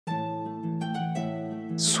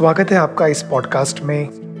स्वागत है आपका इस पॉडकास्ट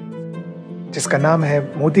में जिसका नाम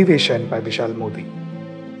है मोटिवेशन बाय विशाल मोदी।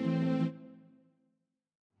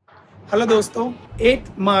 हेलो दोस्तों, 8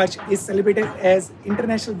 मार्च is celebrated as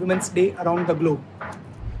international women's day around the globe.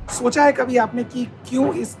 सोचा है कभी आपने कि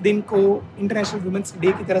क्यों इस दिन को इंटरनेशनल वुमेन्स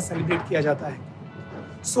डे की तरह सेलिब्रेट किया जाता है?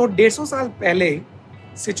 150 साल पहले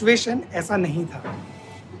सिचुएशन ऐसा नहीं था।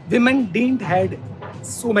 Women didn't had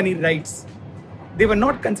so many rights. They were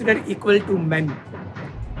not considered equal to men.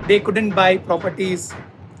 They couldn't buy properties.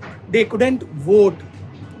 They couldn't vote.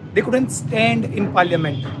 They couldn't stand in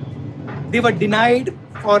parliament. They were denied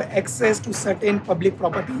for access to certain public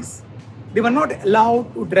properties. They were not allowed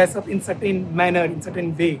to dress up in certain manner, in certain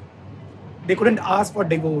way. They couldn't ask for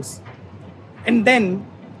divorce. And then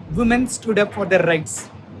women stood up for their rights.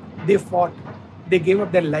 They fought. They gave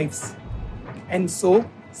up their lives. And so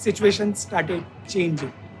situation started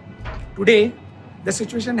changing. Today, the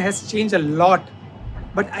situation has changed a lot,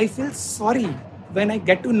 but I feel sorry when I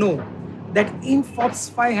get to know that in Forbes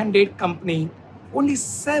 500 company, only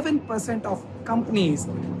 7% of companies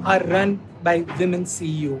are run by women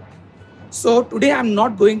CEO. So today I'm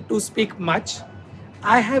not going to speak much.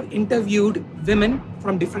 I have interviewed women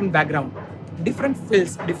from different background, different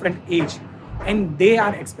fields, different age, and they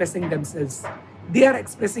are expressing themselves. They are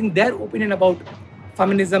expressing their opinion about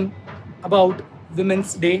feminism, about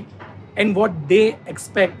Women's Day, and what they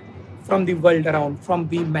expect from the world around, from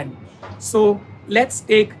we men. So let's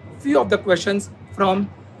take few of the questions from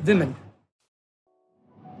women.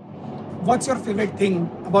 What's your favorite thing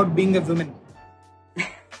about being a woman?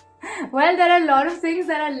 Well, there are a lot of things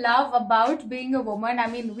that I love about being a woman. I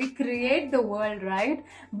mean, we create the world, right?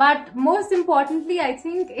 But most importantly, I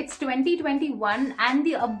think it's 2021 and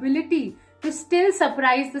the ability to still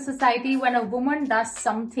surprise the society when a woman does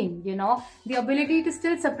something, the ability to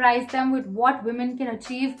still surprise them with what women can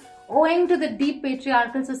achieve owing to the deep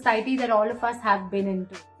patriarchal society that all of us have been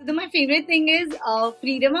into. So my favorite thing is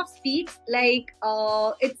freedom of speech.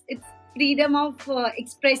 It's freedom of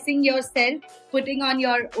expressing yourself, putting on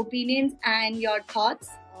your opinions and your thoughts.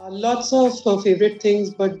 Lots of favorite things,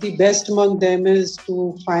 but the best among them is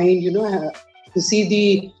to find, to see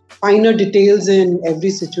the finer details in every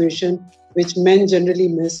situation, which men generally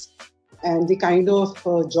miss, and the kind of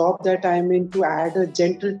job that I'm in to add a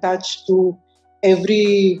gentle touch to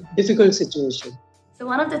every difficult situation. So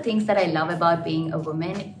one of the things that I love about being a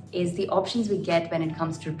woman is the options we get when it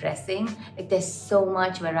comes to dressing. Like there's so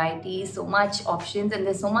much variety, so much options, and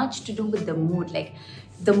there's so much to do with the mood. Like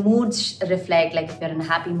the moods reflect, like if you're in a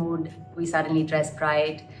happy mood, we suddenly dress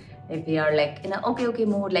bright. If we are like in an okay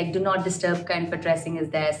mood, like do not disturb kind of a dressing is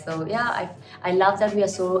there. So yeah, I love that we are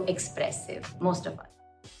so expressive, most of us.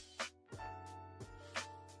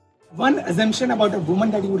 One assumption about a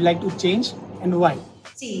woman that you would like to change and why?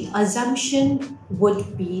 See, assumption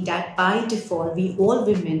would be that by default, we all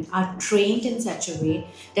women are trained in such a way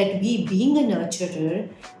that we, being a nurturer,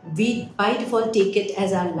 we by default take it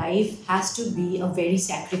as our life has to be a very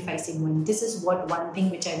sacrificing one. This is one thing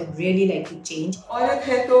which I would really like to change. औरत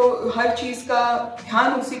है तो हर चीज का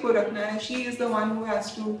ध्यान उसी को रखना है. She is the one who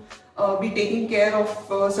has to be taking care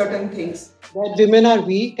of certain things. That women are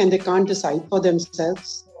weak and they can't decide for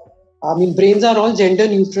themselves. I mean, brains are all gender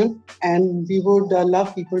neutral, and we would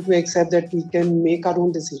love people to accept that we can make our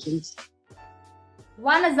own decisions.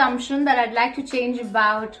 One assumption that I'd like to change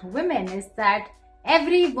about women is that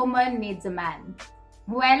every woman needs a man.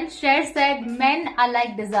 Well, Cher said men are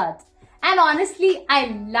like desserts. And honestly,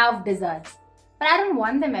 I love desserts. But I don't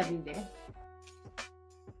want them every day.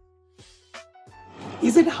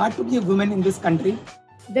 Is it hard to be a woman in this country?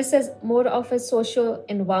 This is more of a social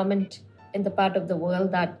environment in the part of the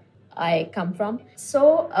world that I come from.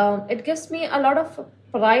 So it gives me a lot of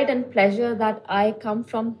pride and pleasure that I come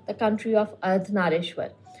from the country of Ardhanarishwar,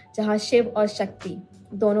 जहाँ शिव और शक्ति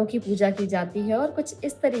दोनों की पूजा की जाती है और कुछ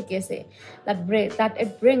इस तरीके से that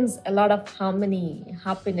it brings a lot of harmony,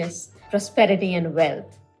 happiness, prosperity and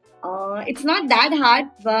wealth. It's not that hard,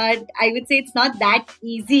 but I would say it's not that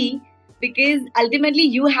easy because ultimately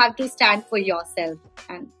you have to stand for yourself,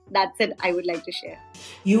 and that's it I would like to share.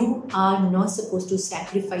 You are not supposed to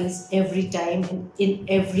sacrifice every time and in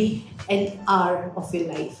every hour of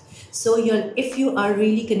your life. So if you are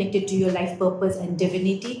really connected to your life purpose and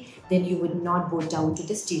divinity, then you would not go down to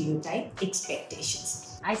the stereotype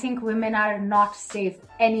expectations. I think women are not safe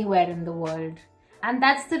anywhere in the world. And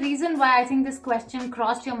that's the reason why I think this question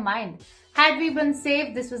crossed your mind. Had we been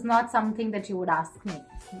safe, this was not something that you would ask me.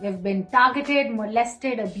 We've been targeted,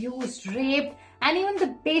 molested, abused, raped, and even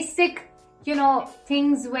the basic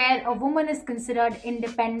things where a woman is considered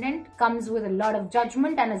independent comes with a lot of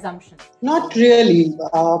judgment and assumptions. Not really.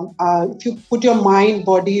 If you put your mind,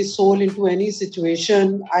 body, soul into any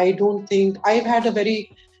situation, I don't think I've had a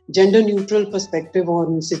very gender neutral perspective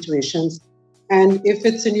on situations. And if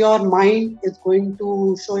it's in your mind, it's going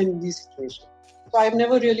to show in these situations. So I've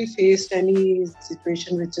never really faced any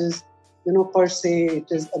situation which is, per se, it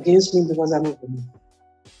is against me because I'm a woman.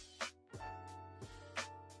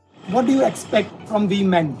 What do you expect from we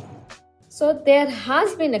men? So there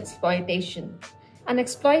has been exploitation. An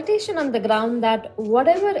exploitation on the ground that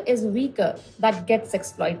whatever is weaker, that gets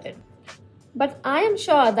exploited. But I am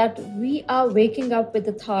sure that we are waking up with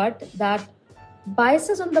the thought that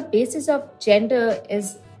biases on the basis of gender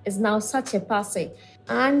is now such a passe.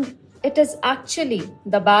 And it is actually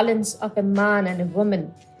the balance of a man and a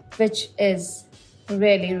woman, which is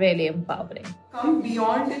really, really empowering. Come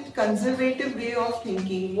beyond it conservative way of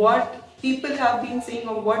thinking. What people have been saying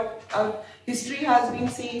or what history has been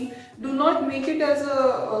saying, do not make it as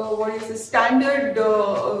a standard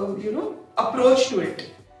approach to it.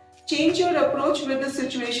 Change your approach with the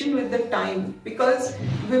situation, with the time, because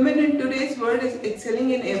women in today's world is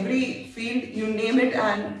excelling in every field. You name it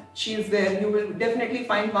and she is there. You will definitely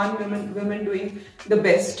find one woman doing the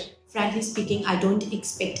best. Frankly speaking, I don't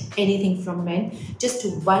expect anything from men. Just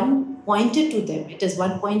one pointer to them. It is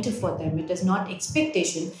one pointer for them. It is not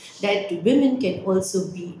expectation that women can also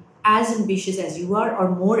be as ambitious as you are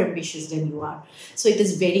or more ambitious than you are. So it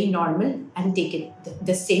is very normal and take it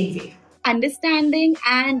the same way. Understanding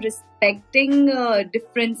and respecting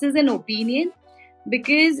differences in opinion,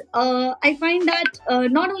 because I find that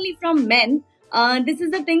not only from men, this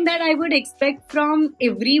is the thing that I would expect from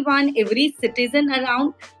everyone, every citizen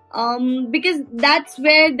around, because that's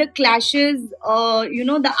where the clashes,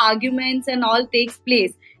 the arguments and all takes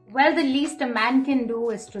place. Well, the least a man can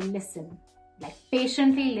do is to listen. Like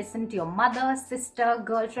patiently listen to your mother, sister,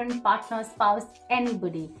 girlfriend, partner, spouse,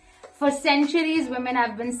 anybody. For centuries, women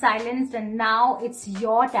have been silenced, and now it's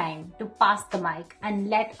your time to pass the mic and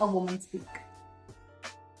let a woman speak.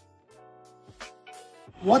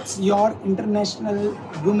 What's your International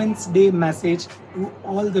Women's Day message to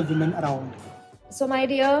all the women around? So, my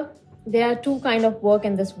dear, there are two kinds of work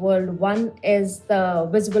in this world. One is the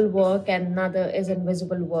visible work and another is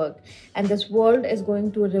invisible work. And this world is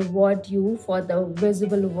going to reward you for the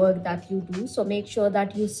visible work that you do. So make sure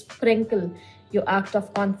that you sprinkle your act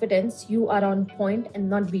of confidence. You are on point and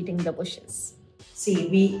not beating the bushes. See,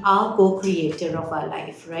 we are co-creator of our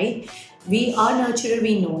life, right? We are nurturer,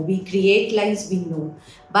 we know. We create lives, we know.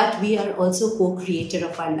 But we are also co-creator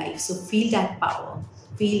of our life. So feel that power.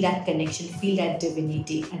 Feel that connection, feel that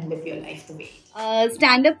divinity, and live your life the way.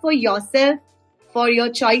 Stand up for yourself, for your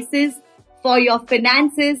choices, for your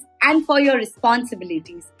finances, and for your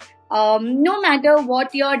responsibilities. No matter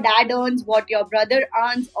what your dad earns, what your brother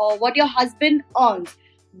earns, or what your husband earns,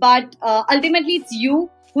 but ultimately it's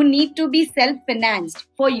you who need to be self-financed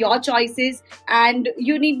for your choices, and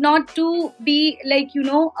you need not to be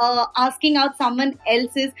asking out someone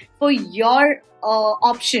else's for your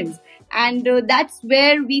options. And that's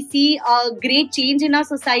where we see a great change in our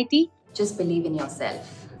society. Just believe in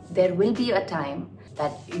yourself. There will be a time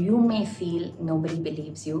that you may feel nobody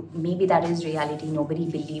believes you. Maybe that is reality, nobody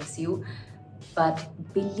believes you. But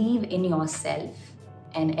believe in yourself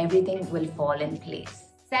and everything will fall in place.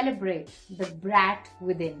 Celebrate the brat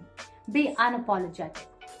within. Be unapologetic.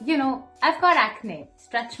 I've got acne,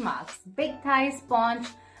 stretch marks, big thighs, paunch,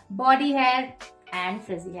 body hair, and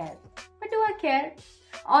frizzy hair. But do I care?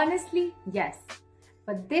 Honestly, yes.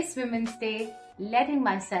 But this Women's Day, letting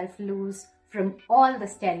myself loose from all the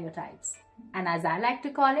stereotypes. And as I like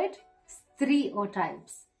to call it,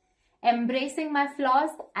 stereotypes. Embracing my flaws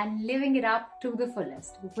and living it up to the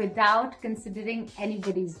fullest without considering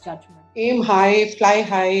anybody's judgment. Aim high, fly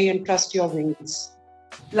high, and trust your wings.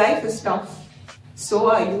 Life is tough.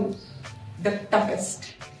 So are you. The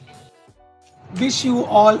toughest. Wish you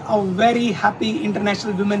all a very happy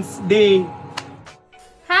International Women's Day.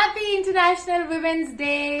 Happy International Women's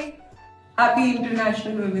Day! Happy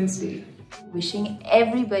International Women's Day. Wishing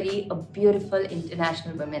everybody a beautiful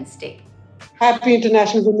International Women's Day. Happy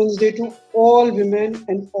International Women's Day to all women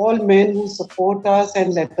and all men who support us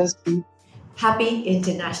and let us be. Happy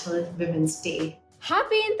International Women's Day.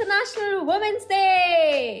 Happy International Women's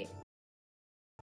Day!